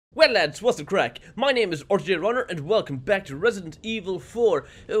Well lads, what's the crack? My name is Regenerators and welcome back to Resident Evil 4.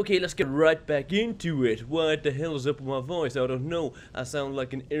 Okay, let's get right back into it. What the hell is up with my voice? I don't know. I sound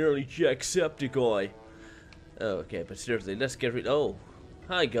like an early Jacksepticeye. Okay, but seriously, let's get rid. Oh,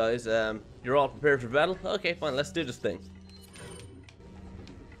 hi guys. You're all prepared for battle? Okay, fine. Let's do this thing.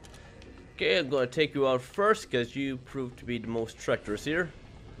 Okay, I'm gonna take you out first because you proved to be the most treacherous here.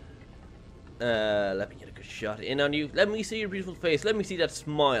 Let me get a good shot in on you. Let me see your beautiful face. Let me see that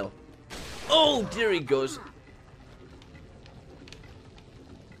smile. Oh, there he goes.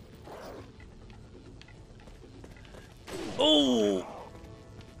 Oh!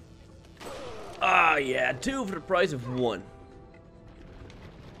 Ah, yeah, 2 for the price of 1.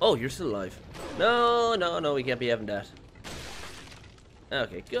 Oh, you're still alive. No, we can't be having that.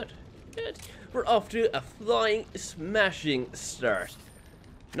 Okay, good. Good. We're off to a flying, smashing start.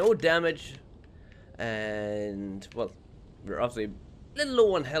 No damage. And, well, we're obviously a little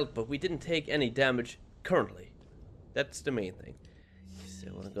low on health, but we didn't take any damage currently. That's the main thing. So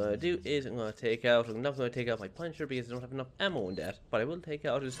what I'm going to do is I'm not going to take out my puncher because I don't have enough ammo in that. But I will take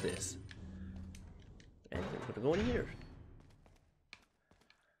out is this. And we're going to go in here.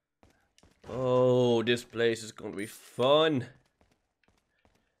 Oh, this place is going to be fun.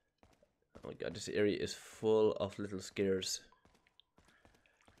 Oh my god, this area is full of little scares.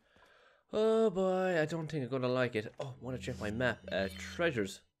 Oh boy, I don't think I'm gonna like it. Oh, I want to check my map.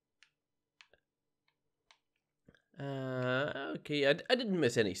 Treasures. Okay, I didn't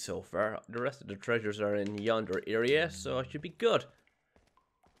miss any so far. The rest of the treasures are in yonder area, so I should be good.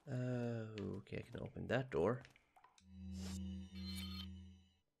 Okay, I can open that door.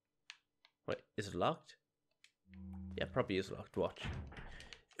 Wait, is it locked? Yeah, probably is locked. Watch.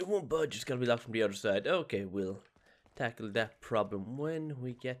 It won't budge, it's gonna be locked from the other side. Okay, we'll tackle that problem when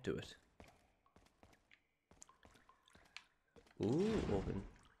we get to it. Ooh, open.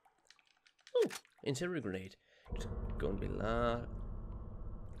 Ooh, incendiary grenade. There's gonna be a lot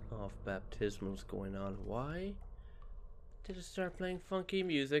of baptismals going on. Why did it start playing funky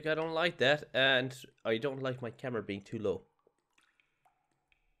music? I don't like that, and I don't like my camera being too low.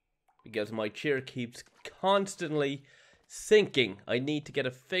 Because my chair keeps constantly sinking. I need to get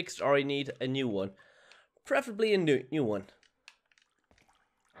it fixed, or I need a new one. Preferably a new one.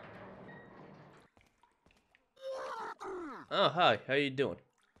 Oh, hi. How you doing?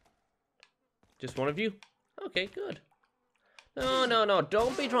 Just one of you? Okay, good. No.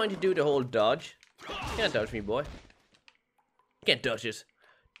 Don't be trying to do the whole dodge. Can't dodge me, boy. Can't dodge this.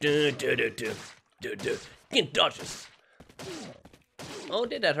 Can't dodge this. Oh,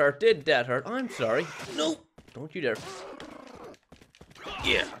 did that hurt? Did that hurt? I'm sorry. No. Don't you dare.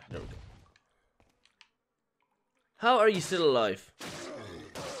 Yeah. There we go. How are you still alive?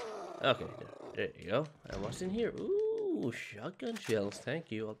 Okay, there you go. And what's in here? Ooh, shotgun shells.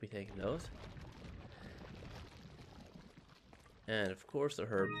 Thank you. I'll be taking those. And of course the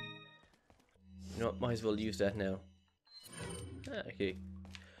herb. You know what? Might as well use that now. Okay.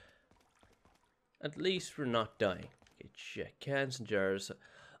 At least we're not dying. Okay, check. Cans and jars.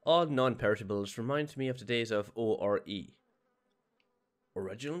 All non-perishables. Reminds me of the days of ORE.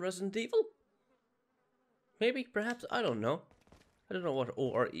 Original Resident Evil? Maybe, perhaps, I don't know. I don't know what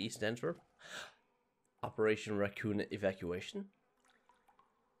ORE stands for. Operation Raccoon Evacuation.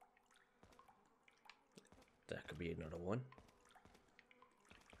 That could be another one.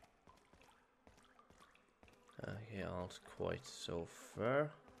 Okay, all's quite so far.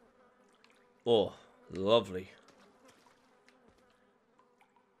 Oh, lovely.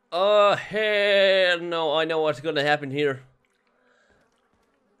 Oh, hell no, I know what's gonna happen here.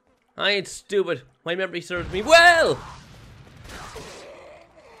 I ain't stupid. My memory serves me well!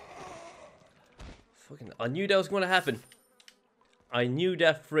 Fucking, I knew that was going to happen. I knew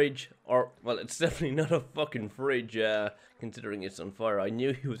that fridge, or, well, it's definitely not a fucking fridge, considering it's on fire. I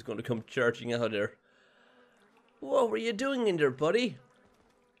knew he was going to come charging out of there. What were you doing in there, buddy?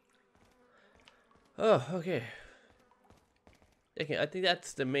 Oh, okay. Okay, I think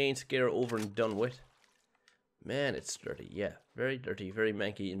that's the main scare over and done with. Man, it's dirty, yeah. Very dirty, very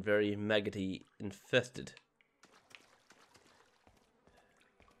manky, and very maggoty infested.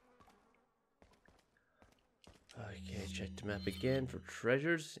 Okay, check the map again for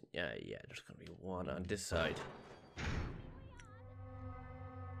treasures. Yeah, there's gonna be one on this side.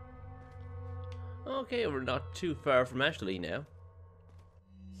 Okay, we're not too far from Ashley now.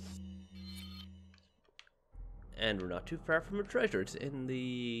 And we're not too far from a treasure.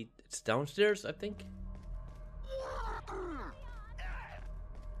 It's downstairs, I think.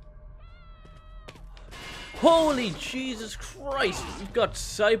 Holy Jesus Christ! We've got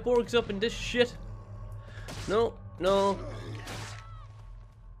cyborgs up in this shit. No.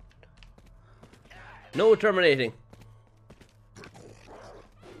 No terminating.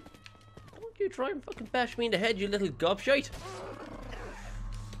 Don't you try and fucking bash me in the head, you little gobshite.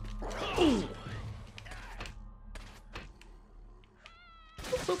 Ooh.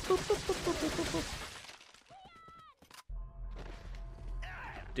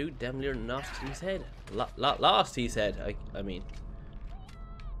 Dude damn near lost his head. Lost his head, I mean.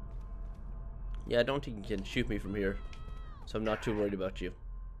 Yeah, I don't think you can shoot me from here. So I'm not too worried about you.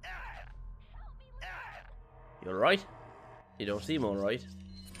 You alright? You don't seem alright.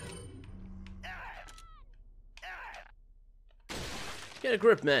 Get a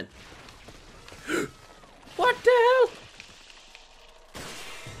grip, man. What the hell?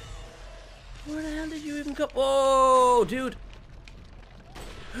 Where the hell did you even come? Oh, dude.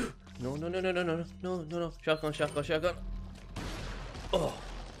 No, no, no, no, no, no, no, no, no. Shotgun, shotgun, shotgun. Oh.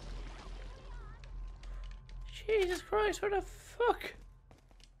 Jesus Christ, where the fuck?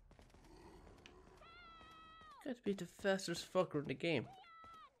 Got to be the fastest fucker in the game.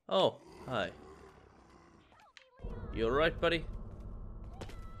 Oh, hi. You alright, buddy?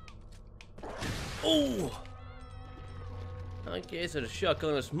 Oh! Okay, so the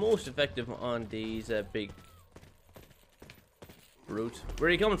shotgun is most effective on these big brutes. Where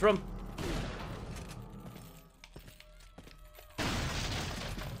are you coming from?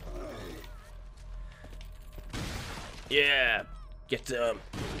 Yeah! Get them!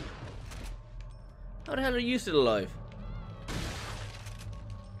 How the hell are you still alive?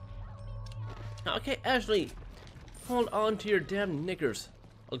 Okay, Ashley! Hold on to your damn knickers.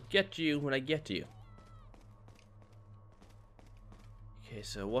 I'll get to you when I get to you. Okay,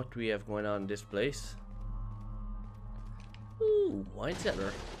 so what do we have going on in this place? Ooh, wine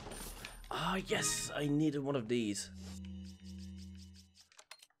cellar. Ah, yes, I needed one of these.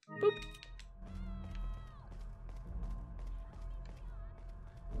 Boop.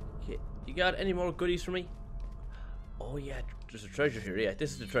 Okay, you got any more goodies for me? Oh yeah, there's a treasure here. Yeah,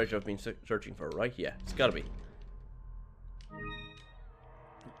 this is the treasure I've been searching for, right? Yeah, it's gotta be.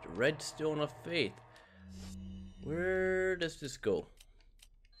 The Red Stone of Faith. Where does this go?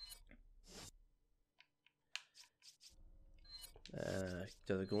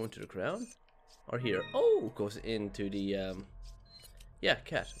 Does it go into the crown? Or here? Oh, it goes into the, yeah,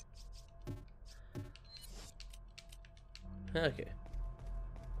 cat. Okay.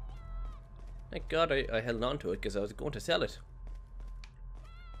 Thank God I held on to it because I was going to sell it.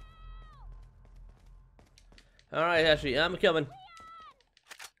 Alright, Ashley, I'm coming.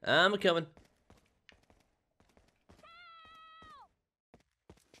 I'm coming.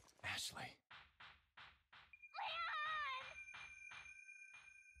 Ashley.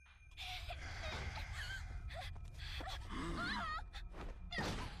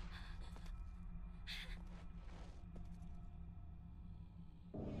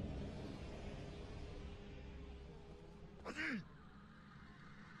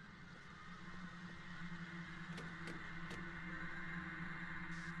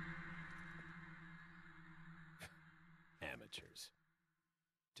 Amateurs.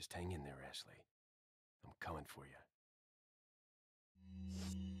 Just hang in there, Ashley. I'm coming for you.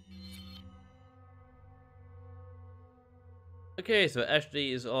 Okay, so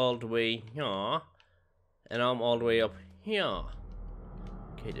Ashley is all the way here, and I'm all the way up here.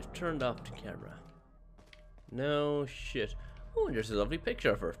 Okay, they've turned off the camera. No shit. Oh, and there's a lovely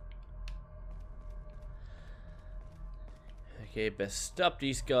picture of her. Okay, best stop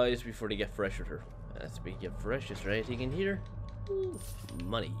these guys before they get fresh with her. Speaking of fresh, is there anything in here? Ooh,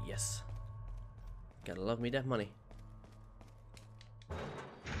 money, yes. Gotta love me that money.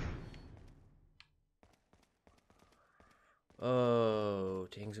 Oh,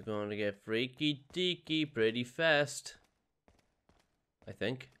 things are going to get freaky deaky pretty fast. I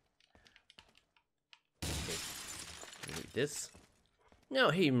think. Okay. Need this.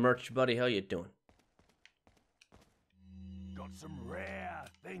 No, hey merch buddy, how you doing? Got some rare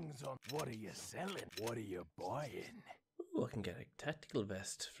things on. What are you selling? What are you buying? Ooh, I can get a tactical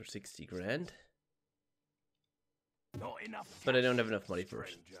vest for 60 grand. Not enough. But I don't have enough money for it.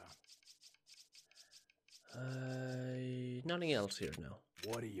 Stranger. Nothing else here now.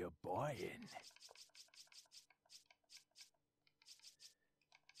 What are you buying?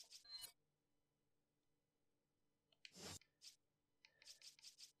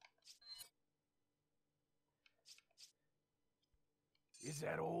 Is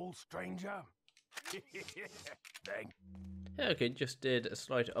that all, stranger? Thank. Okay, just did a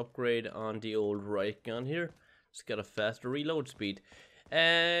slight upgrade on the old right gun here. It's got a faster reload speed.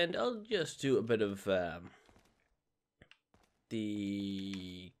 And I'll just do a bit of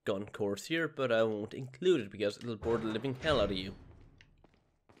the gun course here, but I won't include it because it'll bore the living hell out of you.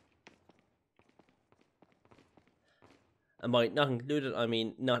 And by not included, I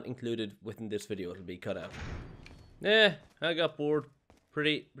mean not included within this video. It'll be cut out. Yeah, I got bored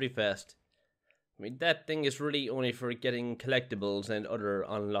pretty fast. I mean, that thing is really only for getting collectibles and other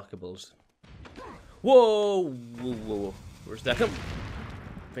unlockables. Whoa! Whoa, whoa. Where's that come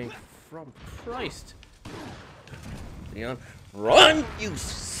from? Christ! Leon, run, you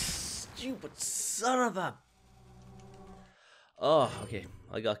stupid son of a... Oh, okay.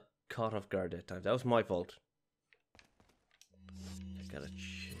 I got caught off guard that time. That was my fault. I gotta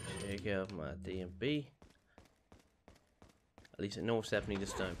check out my DMB. At least I know what's happening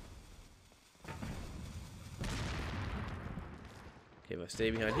this time. Okay, if I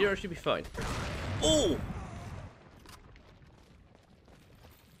stay behind here, I should be fine. Oh!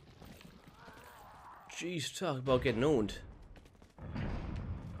 Jeez, talk about getting owned.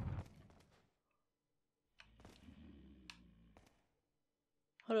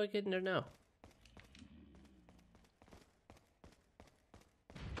 How do I get in there now?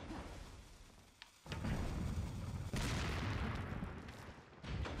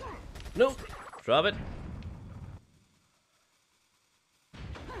 Nope. Drop it.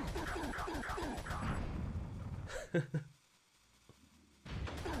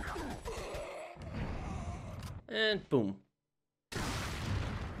 And boom.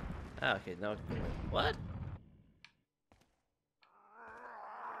 Ah, okay, now it's going. What?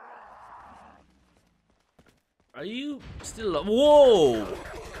 Are you still? Whoa!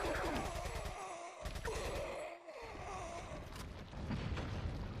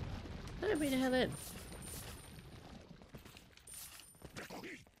 Let me the hell in.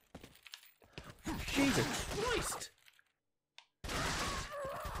 Jesus Christ!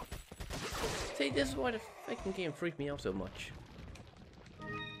 See, this is why the fucking game freaked me out so much.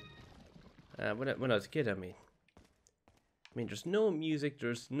 When I was a kid, I mean, there's no music,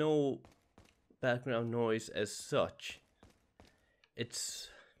 there's no background noise as such. It's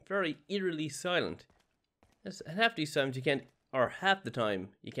very eerily silent. And half these times you can't, or half the time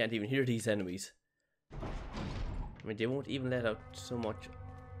you can't even hear these enemies. I mean, they won't even let out so much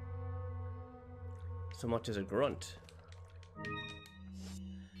as a grunt.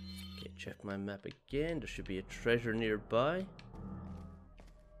 Okay, check my map again. There should be a treasure nearby.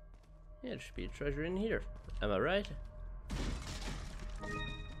 Yeah, there should be a treasure in here. Am I right?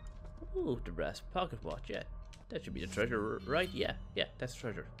 Ooh, the brass pocket watch. Yeah, that should be the treasure, right? Yeah, that's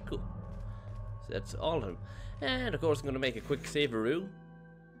treasure. Cool. So that's all of them. And of course, I'm going to make a quick saveroo.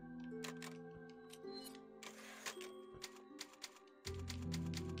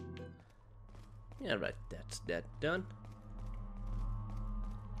 Yeah, right. That's that done.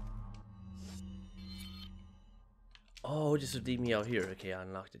 Oh, this would lead me out here. Okay, I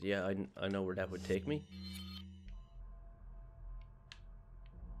unlocked it. Yeah, I know where that would take me.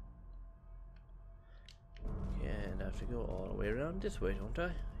 Okay, and I have to go all the way around this way, don't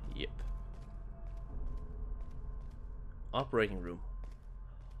I? Yep. Operating room.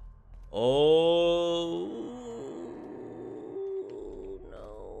 Oh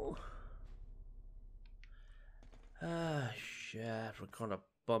no. Ah, shit. We're gonna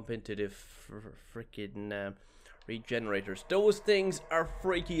bump into the freaking regenerators. Those things are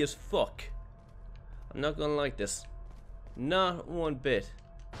freaky as fuck. I'm not gonna like this. Not one bit.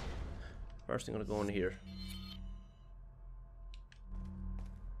 First, I'm gonna go in here.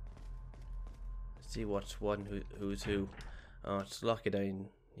 Let's see what's one, who's who. Oh, it's lucky I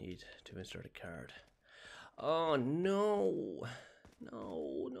need to insert a card. Oh no.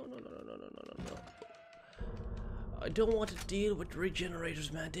 No. I don't want to deal with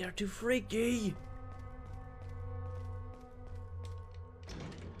regenerators, man. They are too freaky.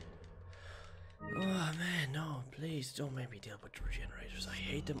 Oh man, no, please don't make me deal with regenerators. I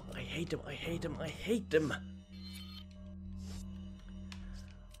hate them.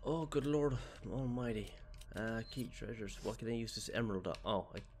 Oh, good Lord Almighty. Key treasures. What can I use this emerald on? Oh,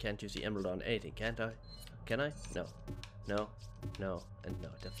 I can't use the emerald on anything, can't I? Can I? No, and no,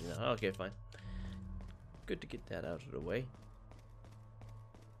 definitely not. Okay, fine. Good to get that out of the way.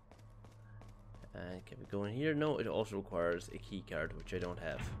 And can we go in here? No, it also requires a key card, which I don't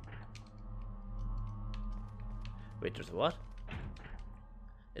have. Wait, there's a what?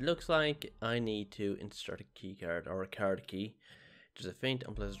 It looks like I need to insert a key card or a card key. There's a faint,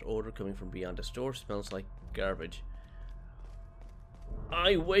 unpleasant odor coming from beyond the store. Smells like garbage.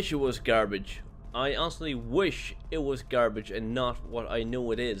 I wish it was garbage. I honestly wish it was garbage and not what I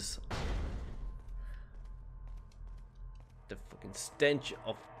know it is. The fucking stench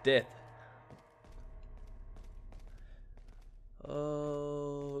of death.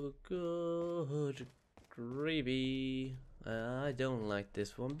 Oh, good gravy. I don't like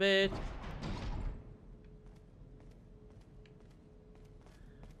this one bit.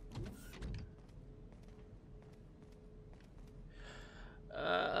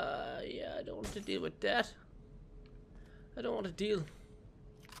 deal with that. I don't want to deal.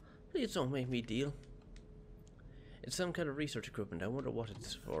 Please don't make me deal. It's some kind of research equipment. I wonder what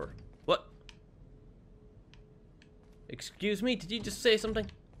it's for. What? Excuse me? Did you just say something?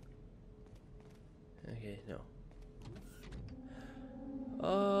 Okay, no.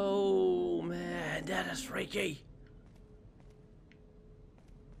 Oh man, that is freaky.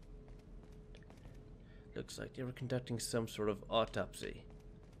 Looks like they were conducting some sort of autopsy.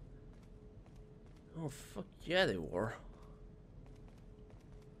 Oh fuck yeah, they were.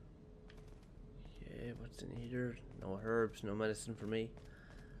 Okay, what's in here? No herbs, no medicine for me.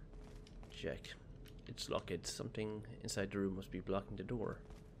 Check. It's locked. Something inside the room must be blocking the door.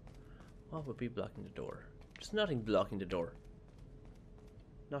 What would be blocking the door? There's nothing blocking the door.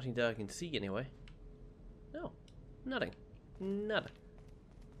 Nothing that I can see anyway. No. Nothing. Nothing.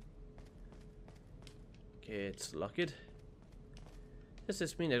 Okay, it's locked. Does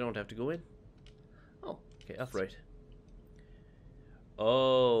this mean I don't have to go in? Oh, okay, upright.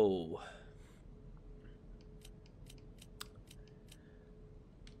 Oh.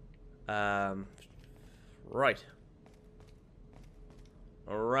 Right.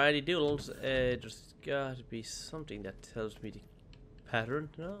 Alrighty doodles. There's gotta be something that tells me the pattern.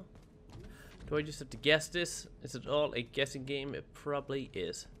 No? Do I just have to guess this? Is it all a guessing game? It probably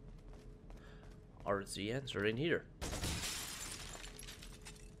is. Or is the answer in here?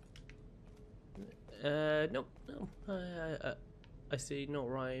 Nope. No. I see no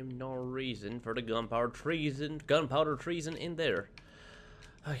rhyme, no reason for the gunpowder treason in there.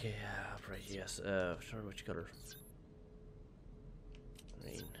 Okay, right, yes. Sorry, which color?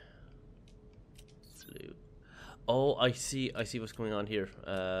 Green. Blue. Oh, I see what's going on here.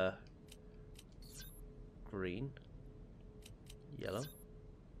 Green. Yellow.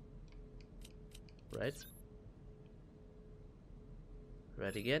 Red.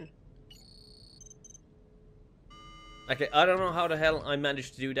 Red again. Okay, I don't know how the hell I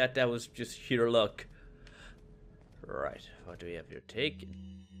managed to do that. That was just sheer luck. Right, what do we have here? Take.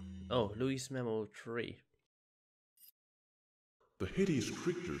 Oh, Louis Memo 3. The hideous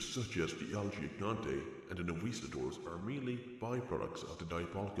creatures such as the Algignante and the Novicidors are merely byproducts of the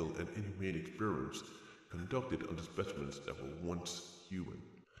diabolical and inhumane experiments conducted on the specimens that were once human.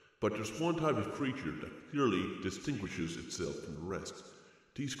 But there's one type of creature that clearly distinguishes itself from the rest.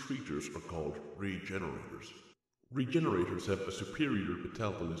 These creatures are called regenerators. Regenerators have a superior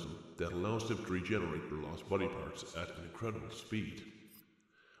metabolism that allows them to regenerate their lost body parts at an incredible speed.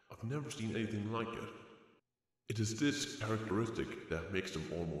 I've never seen anything like it. It is this characteristic that makes them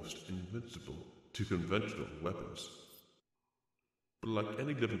almost invincible to conventional weapons. But like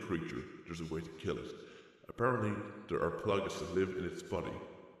any living creature, there's a way to kill it. Apparently, there are plagas that live in its body,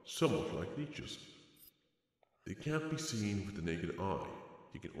 somewhat like leeches. They can't be seen with the naked eye.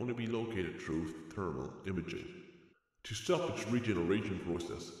 They can only be located through thermal imaging. To stop its regeneration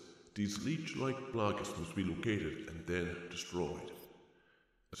process, these leech-like plagas must be located and then destroyed.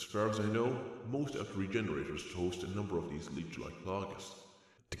 As far as I know, most of the regenerators host a number of these leech-like plagas.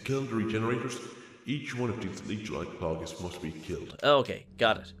 To kill the regenerators, each one of these leech-like plagas must be killed. Okay,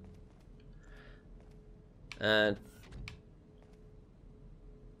 got it. And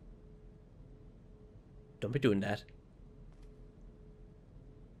don't be doing that.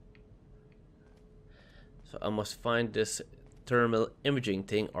 So I must find this thermal imaging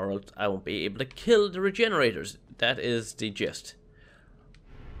thing, or else I won't be able to kill the regenerators. That is the gist.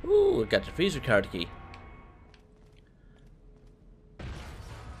 Ooh, I got the freezer card key.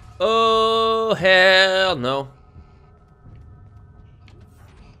 Oh, hell no.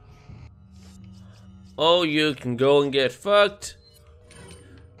 Oh, you can go and get fucked.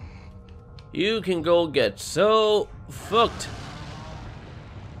 You can go get so fucked.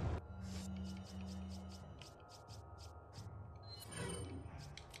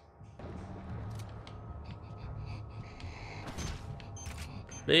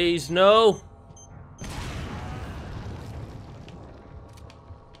 Please, no.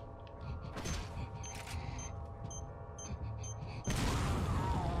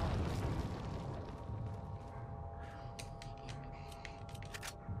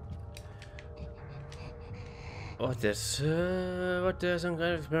 What this? What there's some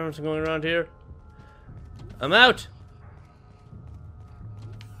kind of experiments going around here? I'm out.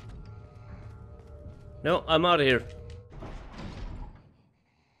 No, I'm out of here.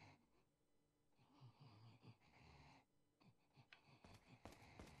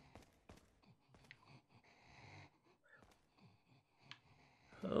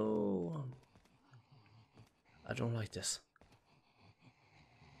 Oh, I don't like this.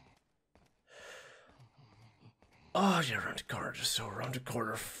 Oh, you're around the corner, just so around the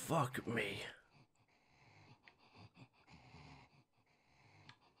corner. Fuck me.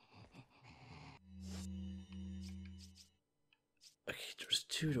 there's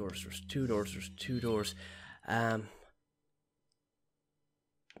two doors, there's two doors, there's two doors. No,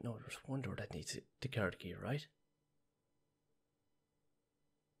 there's one door that needs the card key, right?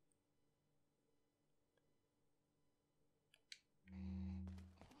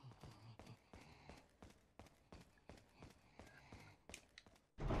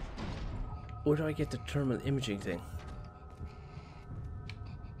 Where do I get the thermal imaging thing?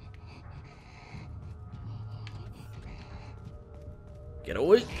 Get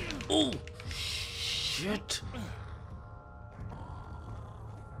away! Oh, shit!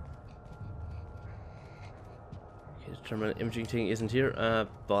 Okay, the thermal imaging thing isn't here.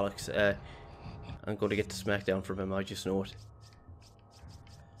 Bollocks. I'm going to get the smackdown from him, I just know it.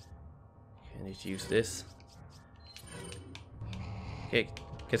 Okay, I need to use this. Okay,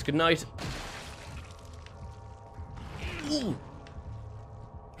 guess good night. Ooh.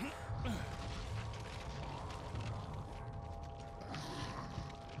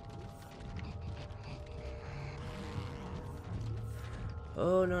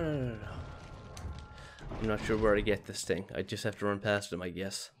 Oh, no, no, no, no. I'm not sure where to get this thing. I just have to run past him, I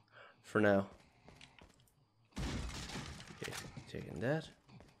guess. For now. Okay, taking that.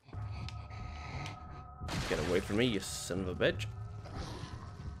 Get away from me, you son of a bitch.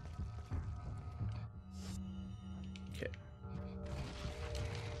 Okay.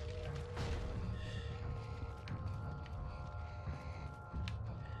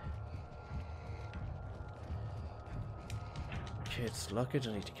 Okay, let's lock it.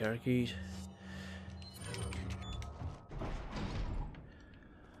 I need to carry key.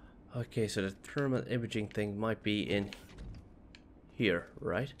 Okay, so the thermal imaging thing might be in here,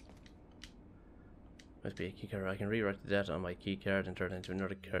 right? Must be a key card. I can rewrite that on my key card and turn it into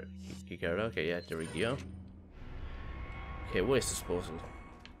another key card. Okay, yeah, there we go. Okay, waste disposal.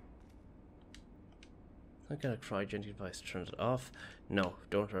 I'm gonna cryogenic device. Turn it off. No,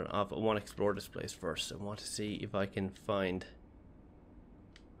 don't turn it off. I want to explore this place first. I want to see if I can find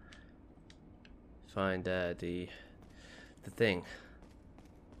the thing.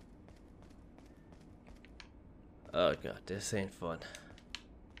 Oh god, this ain't fun.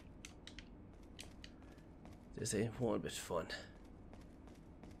 This ain't one bit fun.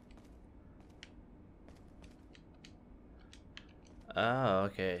 Ah,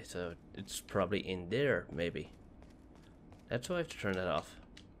 okay, so it's probably in there, maybe. That's why I have to turn that off.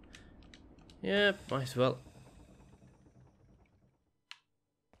 Yeah, might as well.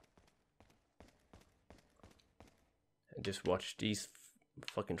 And just watch these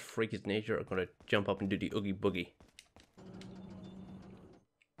fucking freaks of nature are gonna jump up and do the oogie boogie.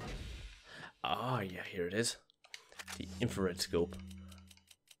 Ah, yeah, here it is. The infrared scope.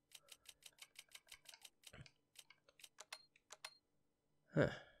 Huh.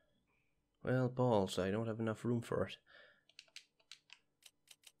 Well, balls, I don't have enough room for it.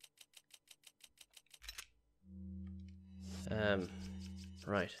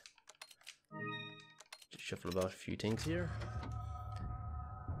 Right. Just shuffle about a few things here.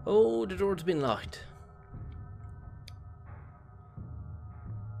 Oh, the door's been locked.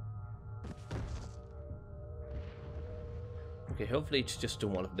 Okay, hopefully it's just to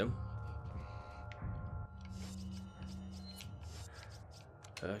one of them.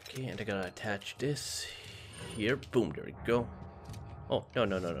 Okay, and I gotta attach this here. Boom, there we go. Oh, no,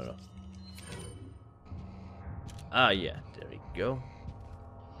 no, no, no, no. Ah, yeah, there we go.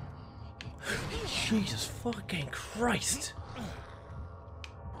 Jesus fucking Christ!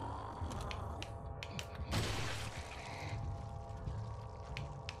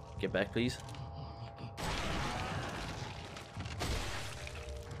 Get back, please.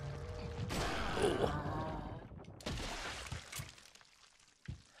 Oh.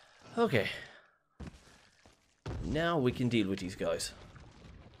 Okay. Now we can deal with these guys.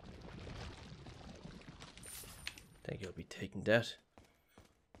 I think I'll be taking that.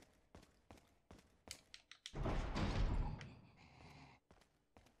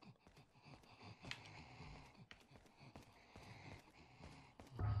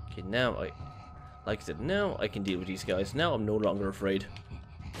 Okay, now like I said, now I can deal with these guys. Now I'm no longer afraid.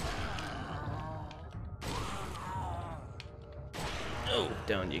 Oh,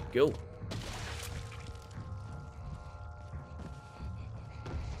 down you go.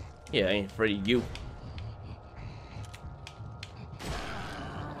 Yeah, I ain't afraid of you.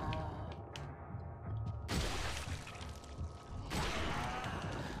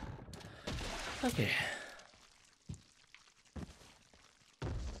 Okay.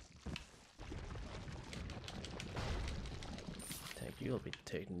 Thank you, I'll be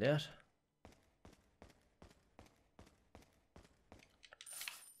taking that.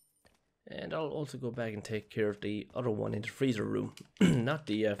 And I'll also go back and take care of the other one in the freezer room. Not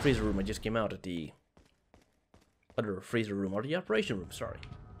the freezer room I just came out of, the other freezer room, or the operation room, sorry.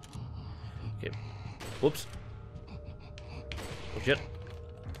 Okay. Whoops. Oh shit.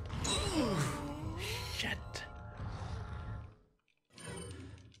 Shit.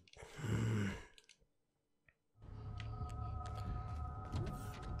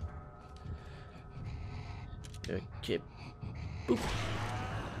 Okay. Boop.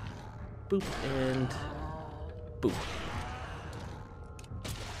 Boop and boop.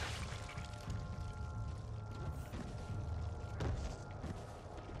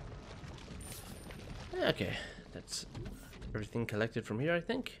 Okay, that's everything collected from here, I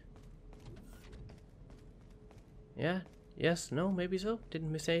think. Yeah, yes, no, maybe so.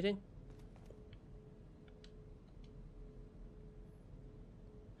 Didn't miss anything.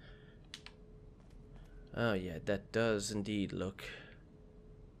 Oh yeah, that does indeed look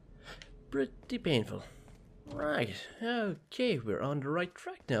pretty painful. Right, okay, we're on the right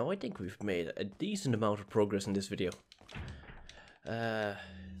track now. I think we've made a decent amount of progress in this video. I'll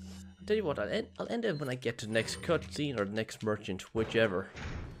tell you what, I'll end it when I get to the next cutscene or the next merchant, whichever.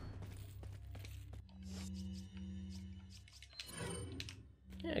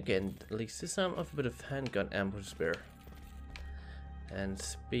 Yeah, again, at least this time I have a bit of handgun ammo to spare. And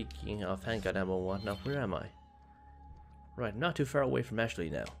speaking of handgun ammo and whatnot, where am I? Right, not too far away from Ashley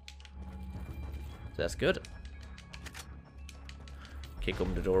now. So that's good. Kick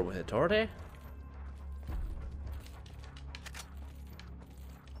open the door with authority.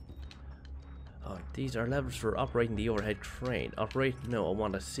 Oh, these are levers for operating the overhead crane. Operate? No, I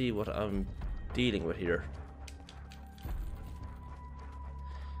want to see what I'm dealing with here.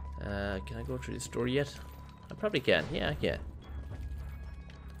 Can I go through this door yet? I probably can. Yeah, I can.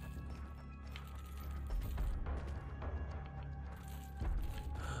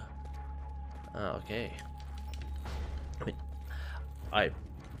 Okay. I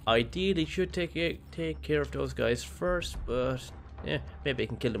ideally should take care of those guys first, but yeah, maybe I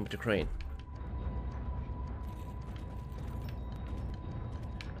can kill them with the crane.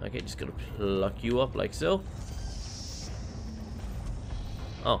 Okay, just gonna pluck you up like so.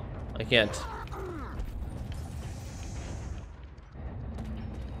 Oh, I can't.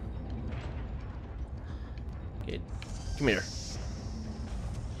 Okay, come here.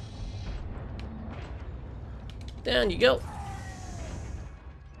 Down you go.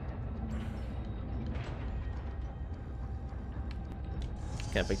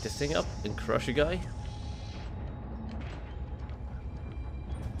 Can't pick this thing up and crush a guy.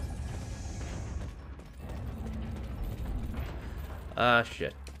 Ah,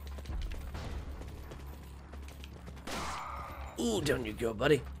 shit. Ooh, down you go,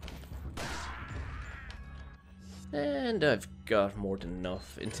 buddy. And I've got more than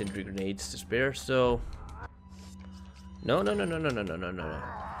enough incendiary grenades to spare, so... No. You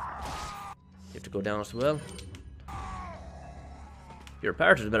have to go down as well. You're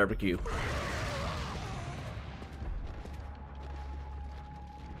part of the barbecue.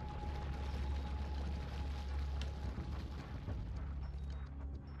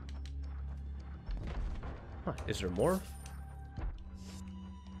 Huh, is there more?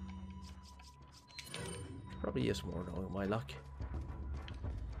 Probably is more, knowing my luck.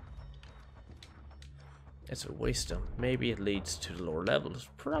 It's a waste of them. Maybe it leads to the lower levels.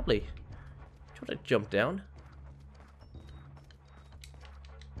 Probably. Should I jump down?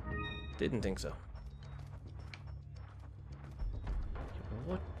 Didn't think so.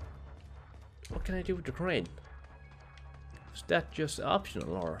 What can I do with the crane? Is that just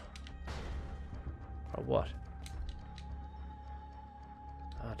optional or what?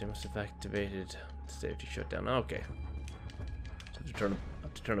 Ah, they must have activated the safety shutdown. Okay. So I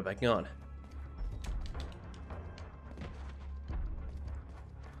have to turn it back on.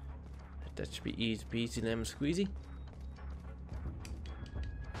 That should be easy peasy lemon squeezy.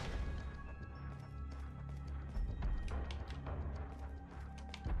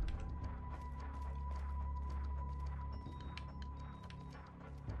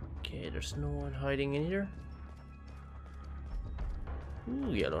 Okay, there's no one hiding in here.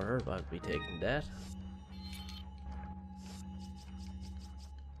 Ooh, yellow herb, I'll be taking that.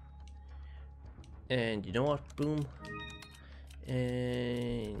 And you know what? Boom.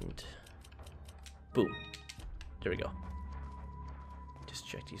 And boom. There we go. Just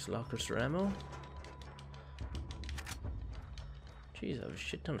check these lockers for ammo. Jeez, I have a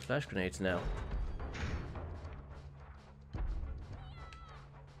shit ton of flash grenades now.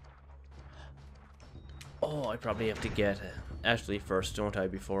 Oh, I probably have to get Ashley first, don't I,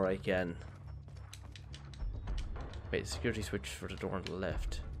 before I can... Wait, security switch for the door on the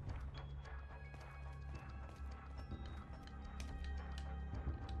left.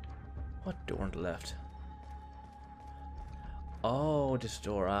 What door on the left? Oh, this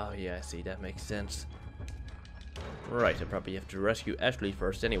door. Oh, yeah, I see. That makes sense. Right, I probably have to rescue Ashley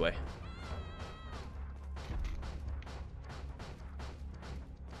first anyway.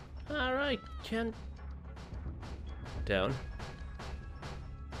 Alright, Ken. Down.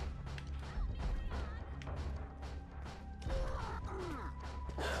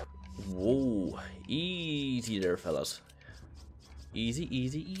 Whoa. Easy there, fellas. Easy,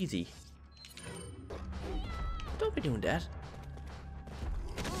 easy, easy. Don't be doing that.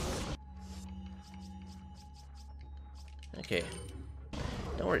 Okay.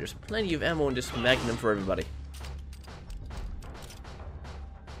 Don't worry, there's plenty of ammo in this Magnum for everybody.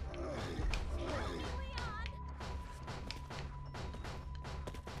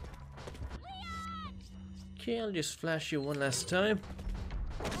 Okay, I'll just flash you one last time.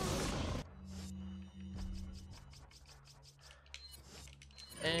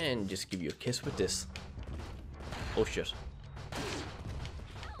 And just give you a kiss with this. Oh shit.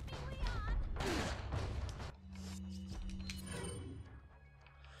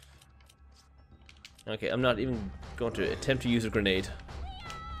 Okay, I'm not even going to attempt to use a grenade.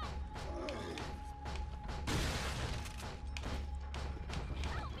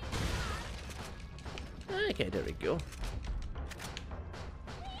 Okay, there we go.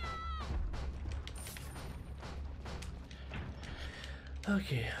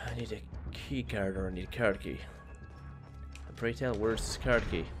 Okay, I need a key card, or I need a card key. And pray tell, where's this card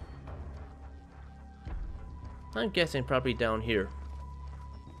key? I'm guessing probably down here.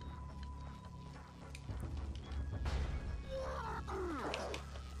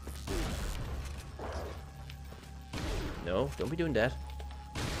 No, don't be doing that.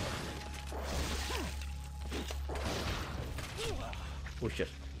 Oh shit.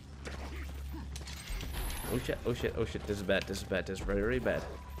 Oh shit, oh shit, oh shit, this is bad, this is bad, this is very, very bad.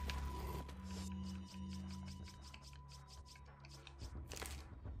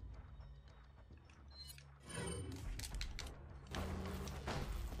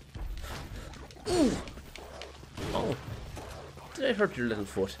 Ooh! Oh! Did I hurt your little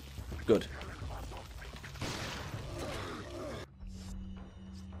foot? Good.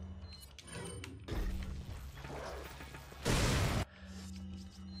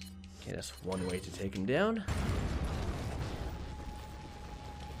 Okay, that's one way to take him down.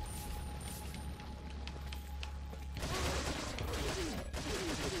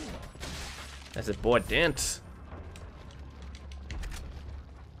 That's a boy dance.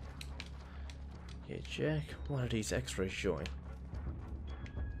 Okay, check. What are these x-rays showing?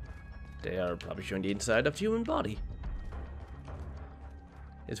 They are probably showing the inside of the human body.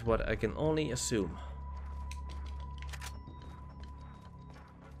 Is what I can only assume.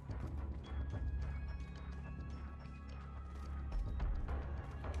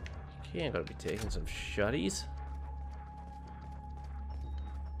 Okay, I'm gonna be taking some shotties.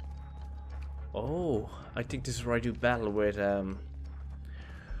 Oh, I think this is where I do battle with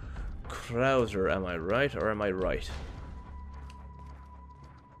Krauser. Am I right, or am I right?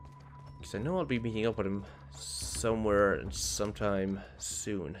 Because I know I'll be meeting up with him somewhere and sometime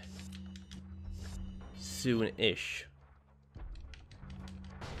soon. Soon-ish.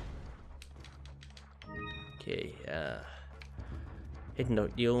 Okay, hitting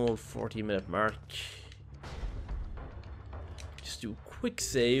the old 40-minute mark. Just do a quick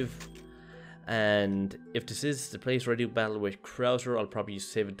save. And if this is the place where I do battle with Krauser, I'll probably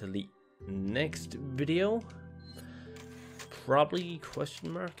save it till the next video. Probably,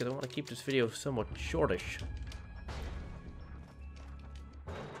 question mark, because I want to keep this video somewhat shortish.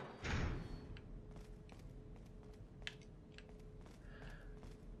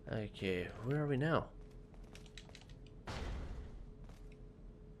 Okay, where are we now?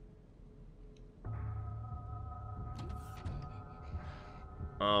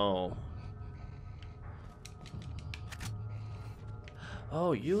 Oh.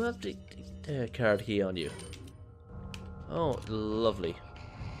 Oh, you have the card key on you. Oh, lovely.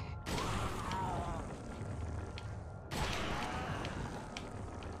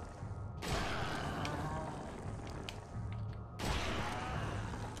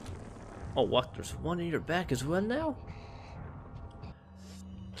 Oh, what? There's one in your back as well now?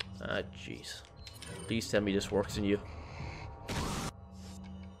 Ah, jeez. Please tell me this works in you.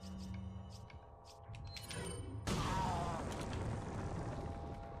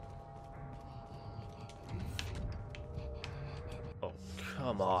 Oh,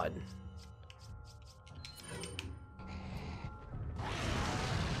 come on.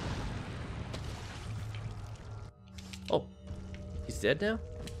 Oh, he's dead now?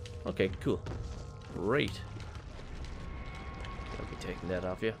 Okay, cool. Great. I'll be taking that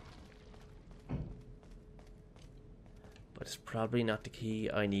off you. It's probably not the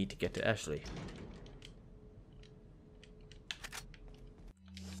key I need to get to Ashley.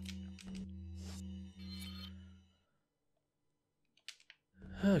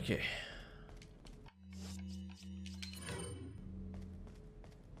 Okay.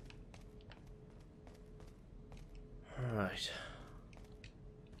 Alright.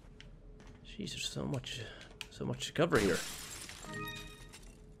 Jeez, there's so much to cover here.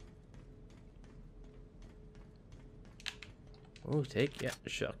 Oh, take, yeah, the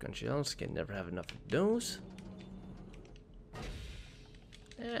shotgun shells. Can never have enough of those.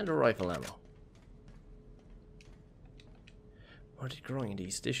 And a rifle ammo. What are they growing in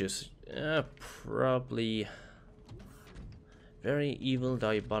these dishes? Probably very evil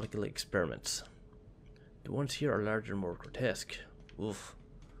diabolical experiments. The ones here are larger and more grotesque. Oof.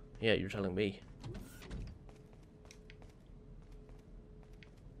 Yeah, you're telling me.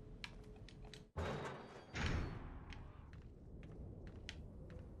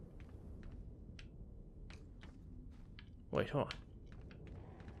 Wait, hold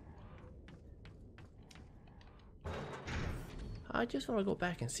on. I just want to go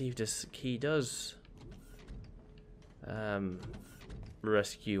back and see if this key does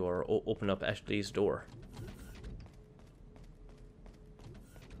rescue or open up Ashley's door.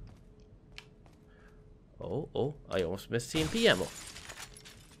 Oh, I almost missed CMP ammo.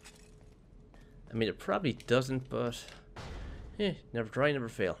 I mean, it probably doesn't, but never try, never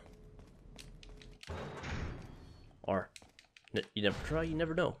fail. Or, you never try, you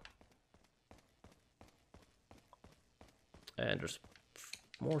never know. And there's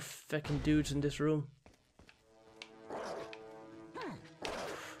more feckin' dudes in this room.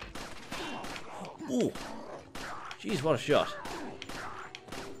 Ooh! Jeez, what a shot.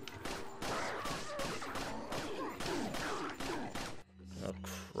 Oh,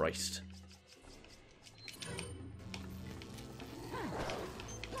 Christ.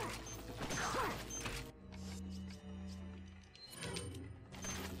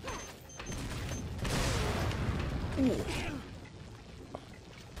 Ooh.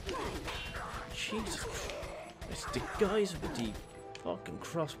 Jesus. It's the guys with the fucking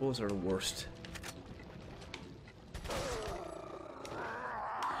crossbows are the worst.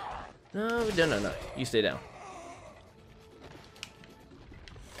 No. You stay down.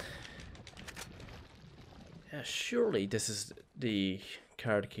 Yeah, surely this is the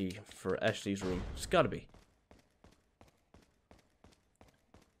card key for Ashley's room. It's gotta be.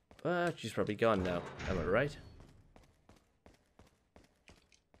 But she's probably gone now. Am I right?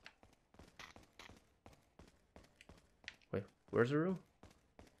 Wait, where's the room?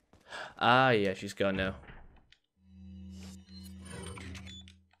 Ah, yeah, she's gone now.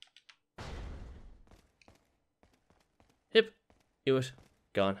 Hip. It was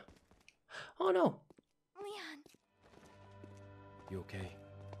gone. Oh no. Leon. You okay?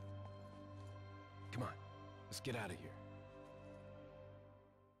 Come on, let's get out of here.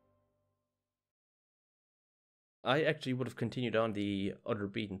 I actually would have continued on the other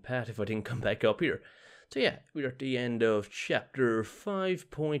beaten path if I didn't come back up here. So yeah, we're at the end of chapter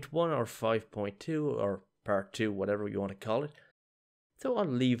 5.1 or 5.2 or part 2, whatever you want to call it. So I'll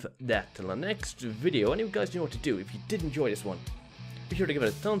leave that till the next video. And you guys know what to do. If you did enjoy this one, be sure to give it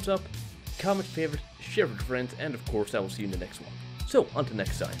a thumbs up, comment, favorite, share with friends, and of course I will see you in the next one. So until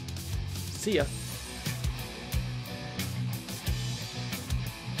next time, see ya.